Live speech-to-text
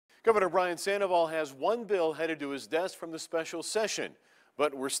Governor Brian Sandoval has one bill headed to his desk from the special session,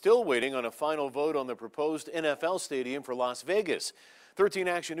 but we're still waiting on a final vote on the proposed NFL stadium for Las Vegas. 13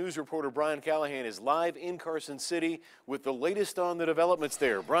 Action News reporter Brian Callahan is live in Carson City with the latest on the developments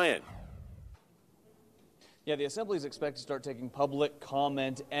there. Brian. Yeah, the Assembly is expected to start taking public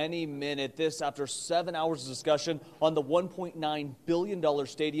comment any minute. This after 7 hours of discussion on the $1.9 billion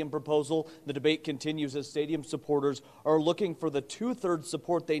stadium proposal. The debate continues as stadium supporters are looking for the two-thirds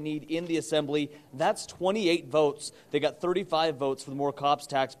support they need in the Assembly. That's 28 votes. They got 35 votes for the More Cops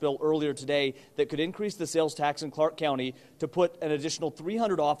tax bill earlier today that could increase the sales tax in Clark County to put an additional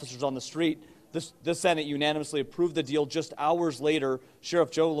 300 officers on the street. The Senate unanimously approved the deal just hours later.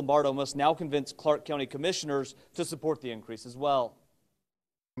 Sheriff Joe Lombardo must now convince Clark County commissioners to support the increase as well.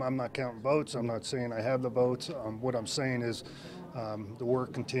 I'm not counting votes. I'm not saying I have the votes. What I'm saying is the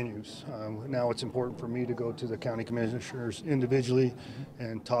work continues. Now it's important for me to go to the county commissioners individually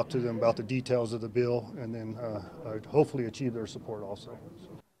and talk to them about the details of the bill and then hopefully achieve their support also.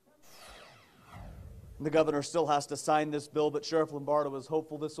 The governor still has to sign this bill, but Sheriff Lombardo is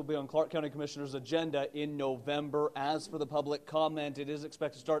hopeful this will be on Clark County Commissioner's agenda in November. As for the public comment, it is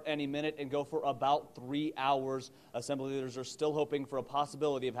expected to start any minute and go for about 3 hours. Assembly leaders are still hoping for a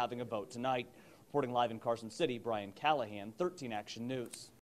possibility of having a vote tonight. Reporting live in Carson City, Brian Callahan, 13 Action News.